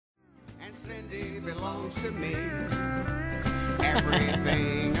Cindy belongs to me.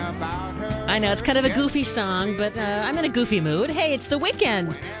 Everything about her. I know, it's kind of a goofy song, but I'm in a goofy mood. Hey, it's the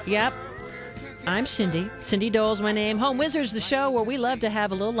weekend. Yep. I'm Cindy. Cindy Dole's my name. Home Wizards, the show where we love to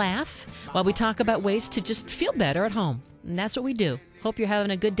have a little laugh while we talk about ways to just feel better at home. And that's what we do. Hope you're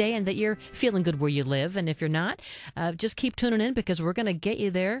having a good day and that you're feeling good where you live. And if you're not, just keep tuning in because we're going to get you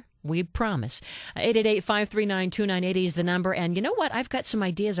there. We promise. 888-539-2980 is the number. And you know what? I've got some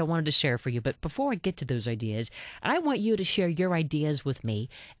ideas I wanted to share for you. But before I get to those ideas, I want you to share your ideas with me,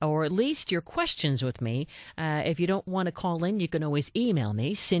 or at least your questions with me. If you don't want to call in, you can always email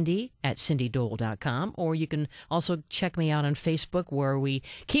me, cindy@cindydole.com. Or you can also check me out on Facebook, where we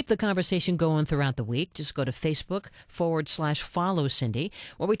keep the conversation going throughout the week. Just go to Facebook.com/follow Cindy,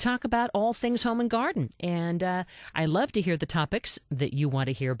 where we talk about all things home and garden. And I love to hear the topics that you want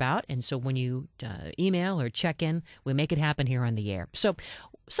to hear about. And so when you email or check in, we make it happen here on the air. So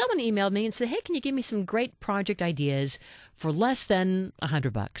someone emailed me and said, hey, can you give me some great project ideas for less than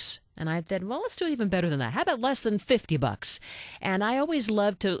 $100? And I said, well, let's do it even better than that. How about less than $50? And I always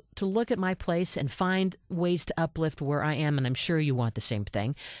love to look at my place and find ways to uplift where I am, and I'm sure you want the same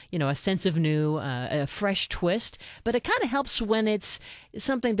thing. You know, a sense of new, a fresh twist. But it kind of helps when it's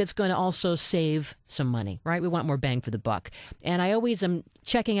something that's going to also save some money, right? We want more bang for the buck. And I always am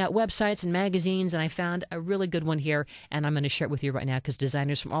checking out websites and magazines, and I found a really good one here, and I'm going to share it with you right now because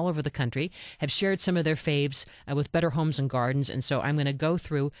designers from all over the country have shared some of their faves with Better Homes and Gardens. And so I'm going to go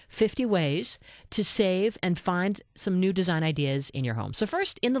through 50 ways to save and find some new design ideas in your home. So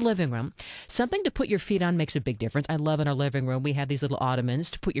first, in the living room, something to put your feet on makes a big difference. I love in our living room, we have these little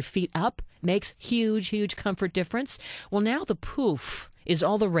ottomans to put your feet up. Makes huge comfort difference. Well, now the poof is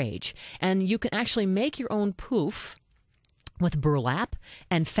all the rage, and you can actually make your own poof with burlap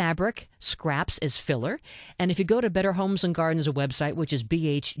and fabric scraps as filler. And if you go to Better Homes and Gardens website, which is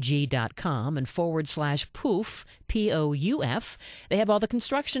bhg.com and /poof, P-O-U-F, they have all the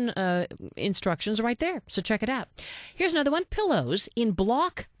construction instructions right there. So check it out. Here's another one, pillows in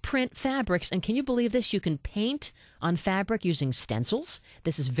block print fabrics. And can you believe this? You can paint on fabric using stencils.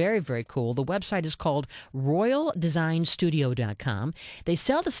 This is very cool. The website is called royaldesignstudio.com. They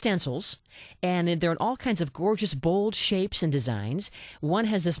sell the stencils, and they're in all kinds of gorgeous, bold shapes and designs. One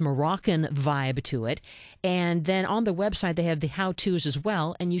has this Moroccan vibe to it. And then on the website, they have the how-tos as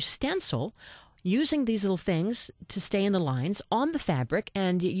well. And you stencil using these little things to stay in the lines on the fabric,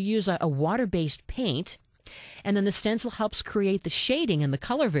 and you use a water-based paint. And then the stencil helps create the shading and the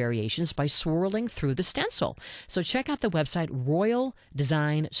color variations by swirling through the stencil. So check out the website,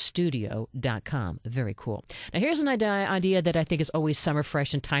 royaldesignstudio.com. Very cool. Now here's an idea that I think is always summer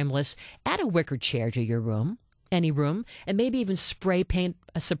fresh and timeless. Add a wicker chair to your room. Any room, and maybe even spray paint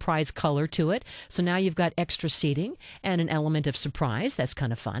a surprise color to it. So now you've got extra seating and an element of surprise. That's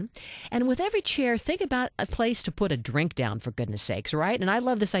kind of fun. And with every chair, think about a place to put a drink down, for goodness sakes, right? And I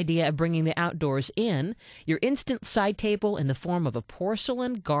love this idea of bringing the outdoors in. Your instant side table in the form of a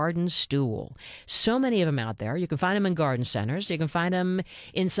porcelain garden stool. So many of them out there. You can find them in garden centers. You can find them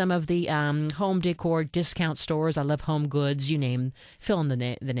in some of the home decor discount stores. I love Home Goods. You name, fill in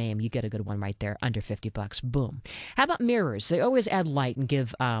the name. You get a good one right there, under $50. Boom. How about mirrors? They always add light and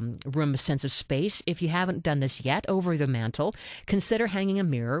give room a sense of space. If you haven't done this yet, over the mantle, consider hanging a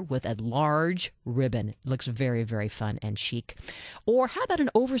mirror with a large ribbon. It looks very fun and chic. Or how about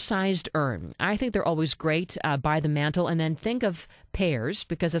an oversized urn? I think they're always great by the mantle. And then think of pairs,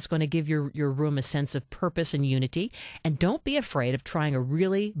 because that's going to give your room a sense of purpose and unity. And don't be afraid of trying a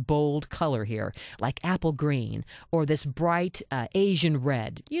really bold color here, like apple green or this bright Asian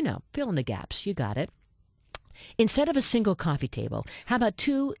red. You know, fill in the gaps. You got it. Instead of a single coffee table, how about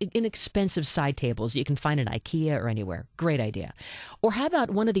two inexpensive side tables you can find at IKEA or anywhere? Great idea. Or how about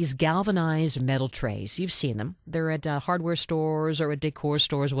one of these galvanized metal trays? You've seen them. They're at hardware stores or at decor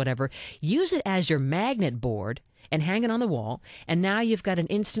stores, whatever. Use it as your magnet board and hang it on the wall. And now you've got an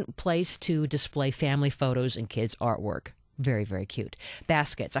instant place to display family photos and kids' artwork. Very cute.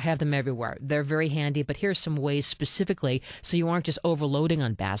 Baskets, I have them everywhere. They're very handy, but here's some ways specifically so you aren't just overloading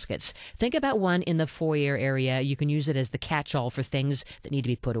on baskets. Think about one in the foyer area. You can use it as the catch-all for things that need to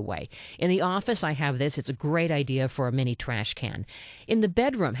be put away. In the office, I have this. It's a great idea for a mini trash can. In the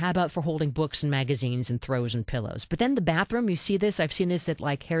bedroom, how about for holding books and magazines and throws and pillows? But then the bathroom, you see this? I've seen this at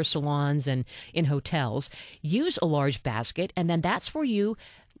like hair salons and in hotels. Use a large basket, and then that's where you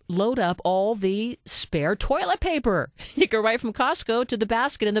load up all the spare toilet paper. You go right from Costco to the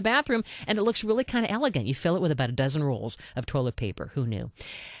basket in the bathroom, and it looks really kind of elegant. You fill it with about a dozen rolls of toilet paper. Who knew?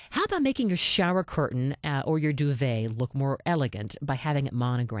 How about making your shower curtain or your duvet look more elegant by having it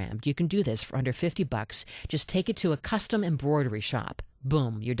monogrammed? You can do this for under $50. Just take it to a custom embroidery shop.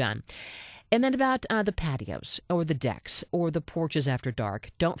 Boom, you're done. And then about the patios or the decks or the porches after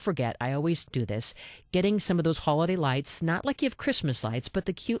dark. Don't forget, I always do this, getting some of those holiday lights, not like you have Christmas lights, but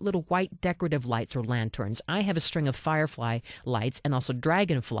the cute little white decorative lights or lanterns. I have a string of firefly lights and also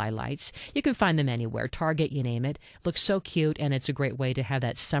dragonfly lights. You can find them anywhere, Target, you name it. Looks so cute, and it's a great way to have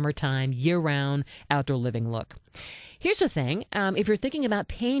that summertime, year-round outdoor living look. Here's the thing. If you're thinking about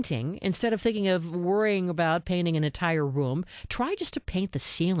painting, instead of thinking of worrying about painting an entire room, try just to paint the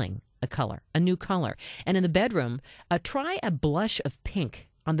ceiling a new color. And in the bedroom, try a blush of pink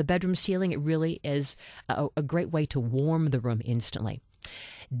on the bedroom ceiling. It really is a great way to warm the room instantly.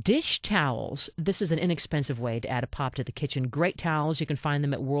 Dish towels. This is an inexpensive way to add a pop to the kitchen. Great towels. You can find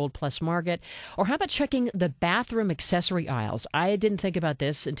them at World Plus Market. Or how about checking the bathroom accessory aisles? I didn't think about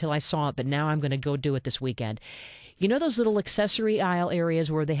this until I saw it, but now I'm going to go do it this weekend. You know those little accessory aisle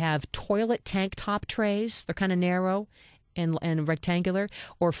areas where they have toilet tank top trays? They're kind of narrow and rectangular,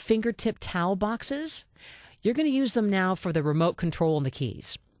 or fingertip towel boxes. You're going to use them now for the remote control and the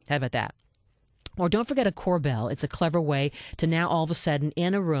keys. How about that? Or don't forget a Corbel. It's a clever way to now all of a sudden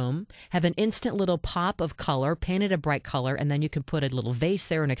in a room have an instant little pop of color, painted a bright color, and then you can put a little vase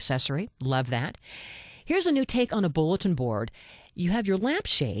there, an accessory. Love that. Here's a new take on a bulletin board. You have your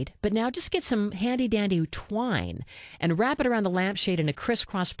lampshade, but now just get some handy-dandy twine and wrap it around the lampshade in a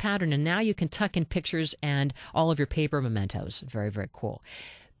crisscross pattern, and now you can tuck in pictures and all of your paper mementos. Very, very cool.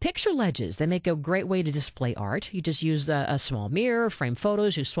 Picture ledges. They make a great way to display art. You just use a small mirror, frame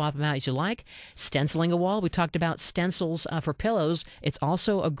photos. You swap them out as you like. Stenciling a wall. We talked about stencils for pillows. It's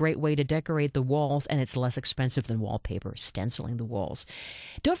also a great way to decorate the walls, and it's less expensive than wallpaper, stenciling the walls.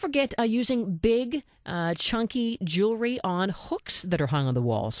 Don't forget using big, chunky jewelry on hooks that are hung on the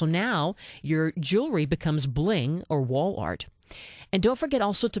wall. So now your jewelry becomes bling or wall art. And don't forget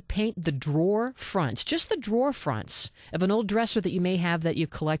also to paint the drawer fronts, just the drawer fronts of an old dresser that you may have that you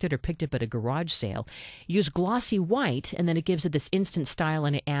collected or picked up at a garage sale. Use glossy white, and then it gives it this instant style,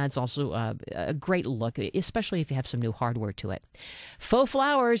 and it adds also a great look, especially if you have some new hardware to it. Faux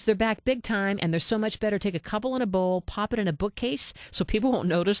flowers, they're back big time, and they're so much better. Take a couple in a bowl, pop it in a bookcase so people won't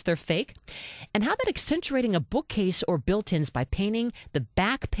notice they're fake. And how about accentuating a bookcase or built-ins by painting the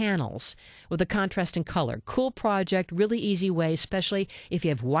back panels with a contrasting color? Cool project, really easy way, especially if you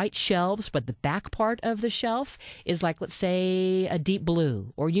have white shelves, but the back part of the shelf is like, let's say, a deep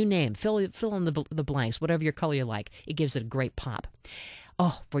blue, or you name, fill in the blanks, whatever your color you like. It gives it a great pop.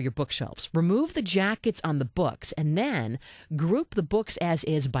 Oh, for your bookshelves. Remove the jackets on the books and then group the books as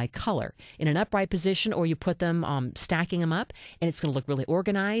is by color in an upright position, or you put them stacking them up, and it's going to look really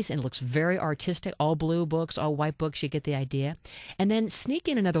organized and it looks very artistic. All blue books, all white books, you get the idea. And then sneak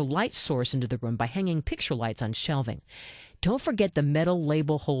in another light source into the room by hanging picture lights on shelving. Don't forget the metal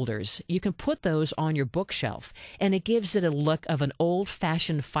label holders. You can put those on your bookshelf, and it gives it a look of an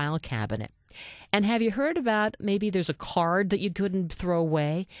old-fashioned file cabinet. And have you heard about maybe there's a card that you couldn't throw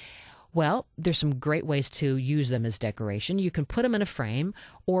away? Well, there's some great ways to use them as decoration. You can put them in a frame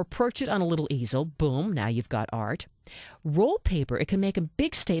or perch it on a little easel. Boom, now you've got art. Roll paper, it can make a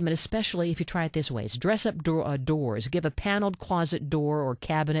big statement, especially if you try it this way. Dress up doors. Give a paneled closet door or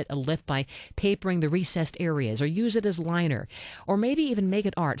cabinet a lift by papering the recessed areas, or use it as liner. Or maybe even make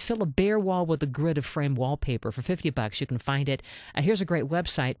it art. Fill a bare wall with a grid of framed wallpaper. For $50, you can find it. Here's a great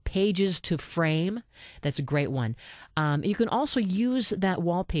website, Pages to Frame. That's a great one. You can also use that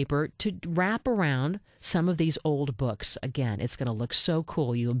wallpaper to wrap around some of these old books. Again, it's going to look so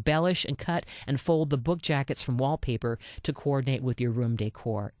cool. You embellish and cut and fold the book jackets from wallpaper to coordinate with your room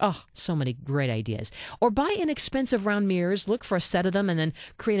decor. Oh, so many great ideas. Or buy inexpensive round mirrors, look for a set of them, and then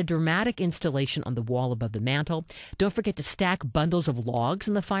create a dramatic installation on the wall above the mantel. Don't forget to stack bundles of logs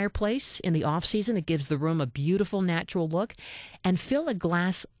in the fireplace in the off-season. It gives the room a beautiful natural look. And fill a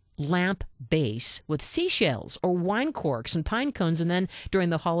glass lamp base with seashells or wine corks and pine cones, and then during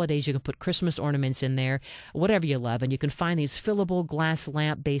the holidays you can put Christmas ornaments in there, whatever you love. And you can find these fillable glass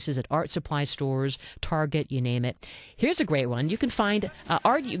lamp bases at art supply stores, Target, you name it. Here's a great one. You can find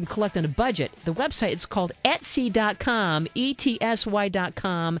art you can collect on a budget. The website is called Etsy.com,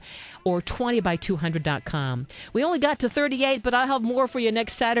 ETSY.com, or 20by200.com. We only got to 38, but I'll have more for you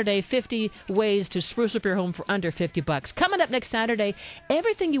next Saturday. 50 ways to spruce up your home for under $50. Coming up next Saturday,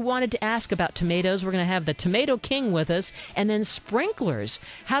 everything you wanted to ask about tomatoes. We're going to have the Tomato King with us, and then sprinklers,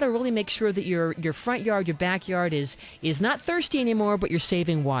 how to really make sure that your front yard, your backyard is not thirsty anymore, but you're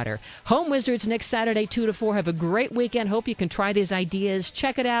saving water. Home Wizards next Saturday, 2 to 4. Have a great weekend. Hope you can try these ideas.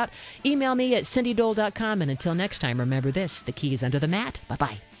 Check it out. Email me at cindydole.com, and until next time, remember this, the key is under the mat.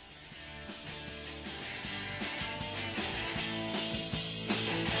 Bye-bye.